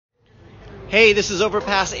Hey, this is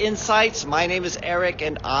Overpass Insights. My name is Eric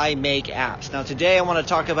and I make apps. Now today I want to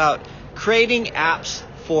talk about creating apps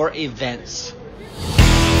for events.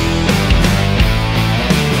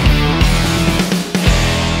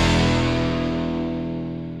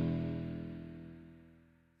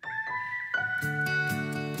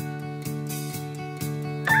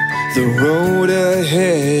 The road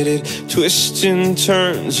ahead, it twists and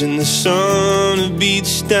turns, and the sun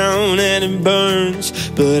beats down and it burns,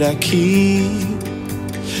 but I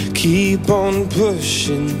keep on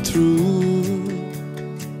pushing through.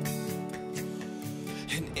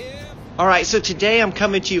 Alright, so today I'm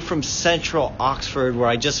coming to you from Central Oxford, where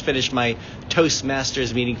I just finished my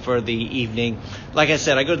Toastmasters meeting for the evening. Like I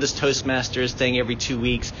said, I go to this Toastmasters thing every 2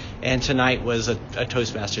 weeks, and tonight was a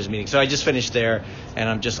Toastmasters meeting. So I just finished there, and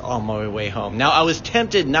I'm just on my way home. Now, I was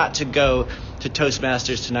tempted not to go to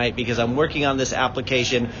Toastmasters tonight because I'm working on this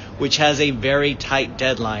application, which has a very tight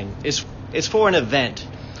deadline. It's for an event.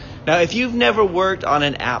 Now, if you've never worked on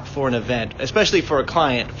an app for an event, especially for a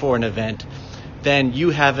client for an event, then you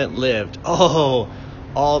haven't lived. Oh,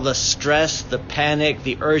 all the stress, the panic,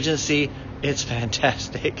 the urgency, it's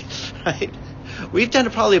fantastic, right? We may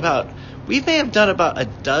have done about a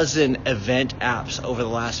dozen event apps over the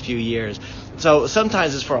last few years. So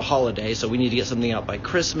sometimes it's for a holiday, so we need to get something out by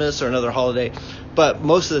Christmas or another holiday, but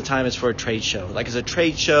most of the time it's for a trade show. Like it's a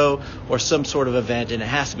trade show or some sort of event, and it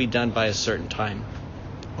has to be done by a certain time.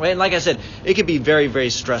 Right? And like I said, it can be very, very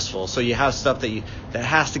stressful. So you have stuff that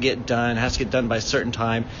has to get done by a certain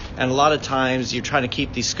time. And a lot of times you're trying to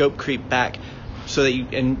keep the scope creep back so that you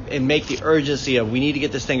and make the urgency of we need to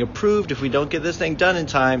get this thing approved. If we don't get this thing done in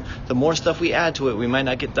time, the more stuff we add to it, we might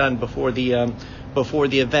not get done before the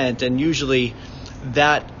event. And usually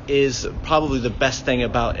that is probably the best thing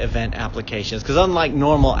about event applications, because unlike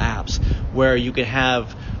normal apps where you can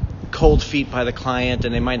have cold feet by the client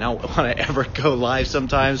and they might not want to ever go live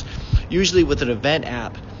sometimes, usually with an event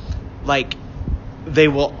app, like they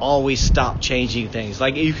will always stop changing things.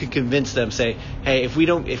 Like you can convince them, say, hey, if we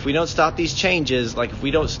don't stop these changes, like if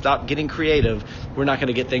we don't stop getting creative, we're not going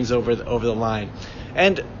to get things over the line.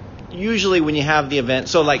 And usually when you have the event,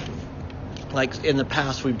 so like in the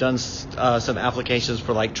past we've done some applications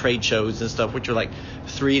for like trade shows and stuff, which are like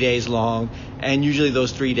 3 days long, and usually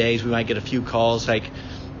those 3 days we might get a few calls like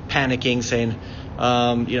panicking, saying,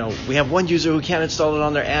 we have one user who can't install it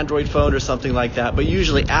on their Android phone or something like that. But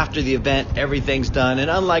usually after the event, everything's done.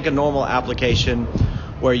 And unlike a normal application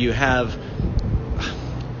where you have,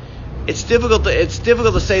 it's difficult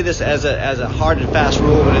to say this as a hard and fast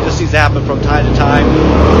rule, but it just seems to happen from time to time.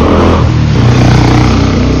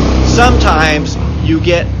 Sometimes you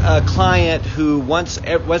get a client who once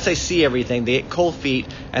they see everything, they get cold feet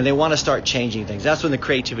and they want to start changing things. That's when the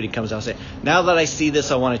creativity comes out. Say, now that I see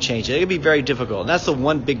this, I want to change it. It can be very difficult. And that's the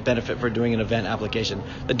one big benefit for doing an event application.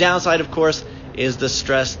 The downside, of course, is the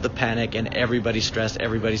stress, the panic, and everybody's stressed,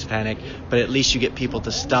 everybody's panicked. But at least you get people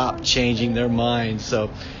to stop changing their minds.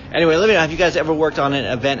 So anyway, let me know, have you guys ever worked on an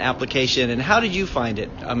event application, and how did you find it?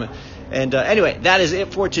 Anyway, that is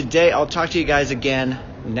it for today. I'll talk to you guys again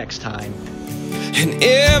next time. And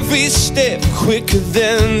every step quicker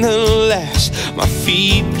than the last, my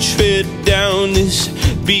feet tread down this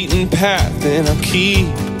beaten path, and I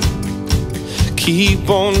keep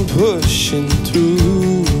on pushing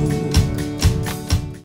through.